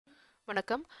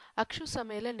வணக்கம். அக்ஷு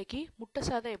சமையல்ல இன்னைக்கு முட்டை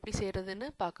சாதம் எப்படி செய்றதுன்னு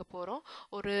பார்க்க போறோம்.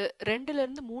 ஒரு 2ல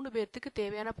இருந்து 3 பேர்த்துக்கு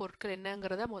தேவையான பொருட்கள்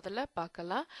என்னங்கிறத முதல்ல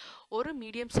பார்க்கலாம். ஒரு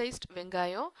மீடியம் சைஸ்ட்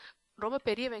வெங்காயம், ரொம்ப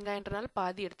பெரிய வெங்காயன்றனால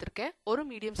பாதி எடுத்திருக்கேன். ஒரு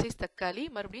மீடியம் சைஸ் தக்காளி,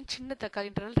 மறுபடியும் சின்ன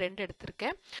தக்காளின்றனால 2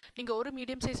 எடுத்திருக்கேன். நீங்க ஒரு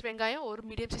மீடியம் சைஸ் வெங்காயம், ஒரு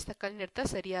மீடியம் சைஸ் தக்காளின்னு எடுத்தா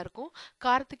சரியா இருக்கும்.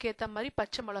 காரத்துக்கு ஏத்த மாதிரி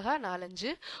பச்சை மிளகா 4,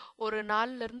 5, ஒரு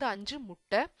 4ல இருந்து 5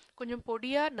 முட்டை, கொஞ்சம்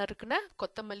பொடியா நறுக்குன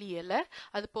கொத்தமல்லி இலை,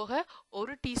 அது போக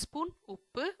 1 டீஸ்பூன்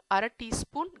உப்பு, 1/2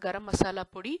 டீஸ்பூன் கரம் மசாலா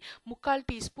பொடி, 3/4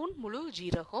 டீஸ்பூன் முழு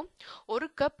ஜீரகம், 1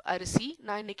 கப் அரிசி.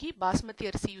 நான் இன்னைக்கு பாஸ்மதி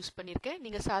அரிசி யூஸ் பண்ணியிருக்கேன்.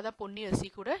 நீங்க சாதா பொன்னி அரிசி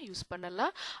கூட யூஸ்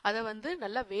பண்ணலாம். அதை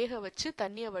நல்லா வேக வச்சு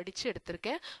தண்ணியை வடிச்சு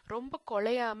எடுத்திருக்கேன். ரொம்ப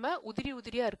குழையாம உதிரி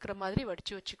உதிரியா இருக்கிற மாதிரி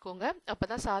வடிச்சு வச்சுக்கோங்க.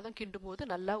 அப்பதான் சாதம் கிண்டும் போது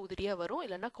நல்லா உதிரியா வரும்.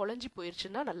 இல்லைன்னா குழஞ்சி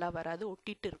போயிருச்சுன்னா நல்லா வராது,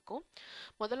 ஒட்டிட்டு இருக்கும்.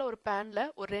 முதல்ல ஒரு பேன்ல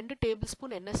ஒரு 2 டேபிள்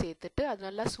ஸ்பூன் எண்ணெய் சேர்த்துட்டு அது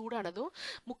நல்லா சூடானதும்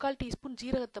 3/4 டீஸ்பூன்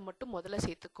ஜீரகத்தை மட்டும் முதல்ல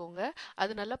சேர்த்துக்கோங்க.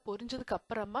 அது நல்லா பொரிஞ்சதுக்கு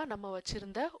அப்புறமா நம்ம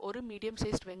வச்சிருந்த ஒரு மீடியம்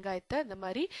சைஸ் வெங்காயத்தை இந்த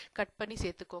மாதிரி கட் பண்ணி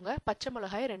சேர்த்துக்கோங்க. பச்சை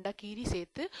மிளகாயை 2 கீரி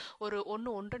சேர்த்து ஒரு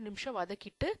 1-1.5 நிமிஷம்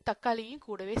வதக்கிட்டு தக்காளியும்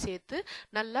கூடவே சேர்த்து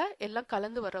நல்லா எல்லாம்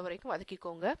கலந்து வர வரைக்கும்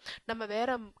வதக்கிக்கோங்க. நம்ம வேற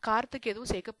காரத்துக்கு எதுவும்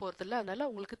சேர்க்க போறது இல்லை. அதனால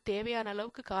உங்களுக்கு தேவையான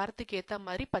அளவுக்கு காரத்துக்கு ஏத்த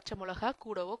மாதிரி பச்சை மிளகா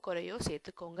கூடவோ குறையோ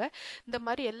சேர்த்துக்கோங்க. இந்த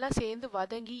மாதிரி எல்லாம் சேர்ந்து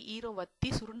வதங்கி ஈரம்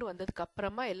வத்தி சுருண்டு வந்ததுக்கு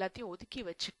அப்புறமா எல்லாத்தையும் ஒதுக்கி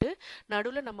வச்சுட்டு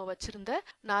நடுவில் நம்ம வச்சிருந்த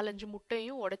 4-5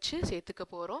 முட்டையும் உடைச்சு சேர்த்துக்க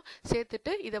போறோம்.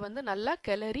 சேர்த்துட்டு இதை நல்லா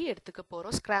கிளறி எடுத்துக்க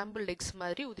போறோம். ஸ்கிராம்பிள் எக்ஸ்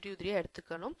மாதிரி உதிரி உதிரியா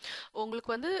எடுத்துக்கணும்.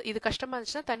 உங்களுக்கு இது கஷ்டமா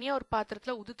இருந்துச்சுன்னா தனியா ஒரு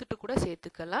பாத்திரத்துல உதுத்துட்டு கூட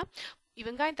சேர்த்துக்கலாம்.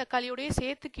 வெங்காயம் தக்காளியோடய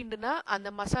சேர்த்து கிண்டுனா அந்த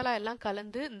மசாலா எல்லாம்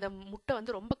கலந்து இந்த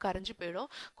முட்டை ரொம்ப கரைஞ்சு போயிடும்.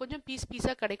 கொஞ்சம் பீஸ்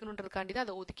பீஸாக கிடைக்கணுன்றதுக்காண்டி தான்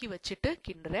அதை ஒதுக்கி வச்சுட்டு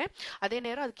கிண்டுறேன். அதே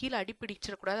நேரம் அது கீழே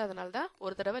அடிப்பிடிச்சிடக்கூடாது. அதனால தான்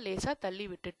ஒரு தடவை லேசாக தள்ளி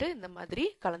விட்டுட்டு இந்த மாதிரி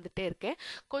கலந்துட்டே இருக்கேன்.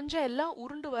 கொஞ்சம் எல்லாம்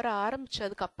உருண்டு வர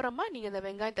ஆரம்பிச்சதுக்கு அப்புறமா நீங்கள் இந்த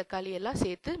வெங்காயம் தக்காளி எல்லாம்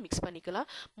சேர்த்து மிக்ஸ் பண்ணிக்கலாம்.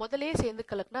 முதலே சேர்ந்து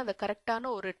கலக்குனா அந்த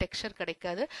கரெக்டான ஒரு டெக்ஸ்சர்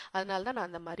கிடைக்காது. அதனால தான் நான்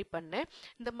அந்த மாதிரி பண்ணேன்.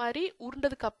 இந்த மாதிரி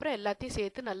உருண்டதுக்கு அப்புறம் எல்லாத்தையும்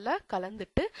சேர்த்து நல்லா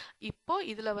கலந்துட்டு இப்போ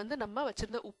இதில் நம்ம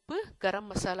வச்சிருந்த உப்பு, கரம்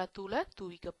மசாலா தூளை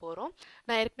தூவிக்க போறோம்.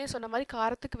 நான் ஏற்கனவே சொன்ன மாதிரி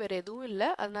காரத்துக்கு வேற எதுவும் இல்லை.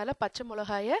 அதனால பச்சை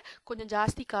மிளகாய கொஞ்சம்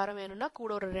ஜாஸ்தி காரம் வேணும்னா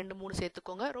கூட ஒரு 2-3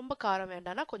 சேர்த்துக்கோங்க. ரொம்ப காரம்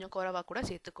வேண்டாம்னா கொஞ்சம் குறைவா கூட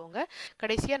சேர்த்துக்கோங்க.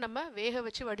 கடைசியா நம்ம வேக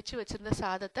வச்சு வடிச்சு வச்சிருந்த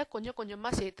சாதத்தை கொஞ்சம்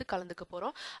கொஞ்சமா சேர்த்து கலந்துக்க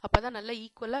போறோம். அப்பதான் நல்லா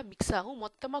ஈக்குவலா மிக்ஸ் ஆகும்.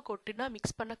 மொத்தமா கொட்டினா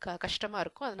மிக்ஸ் பண்ண கஷ்டமா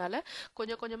இருக்கும். அதனால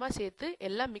கொஞ்சம் கொஞ்சமா சேர்த்து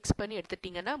எல்லாம் மிக்ஸ் பண்ணி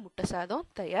எடுத்துட்டீங்கன்னா முட்டை சாதம்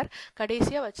தயார்.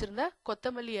 கடைசியா வச்சிருந்த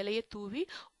கொத்தமல்லி இலையை தூவி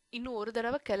இன்னும் ஒரு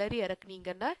தடவை கிளறி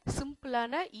இறக்குனீங்கன்னா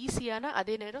சிம்பிளான, ஈஸியான,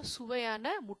 அதே நேரம்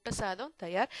சுவையான முட்டை சாதம்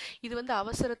தயார். இது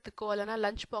அவசரத்துக்கோ இல்லைனா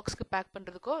லஞ்ச் பாக்ஸ்க்கு பேக்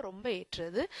பண்ணுறதுக்கோ ரொம்ப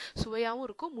ஏற்றது. சுவையாகவும்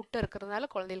இருக்கும். முட்டை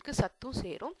இருக்கிறதுனால குழந்தைகளுக்கு சத்தும்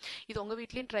சேரும். இது உங்கள்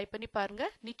வீட்லேயும் ட்ரை பண்ணி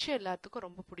பாருங்கள். நிச்சயம் எல்லாத்துக்கும்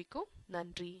ரொம்ப பிடிக்கும்.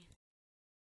 நன்றி.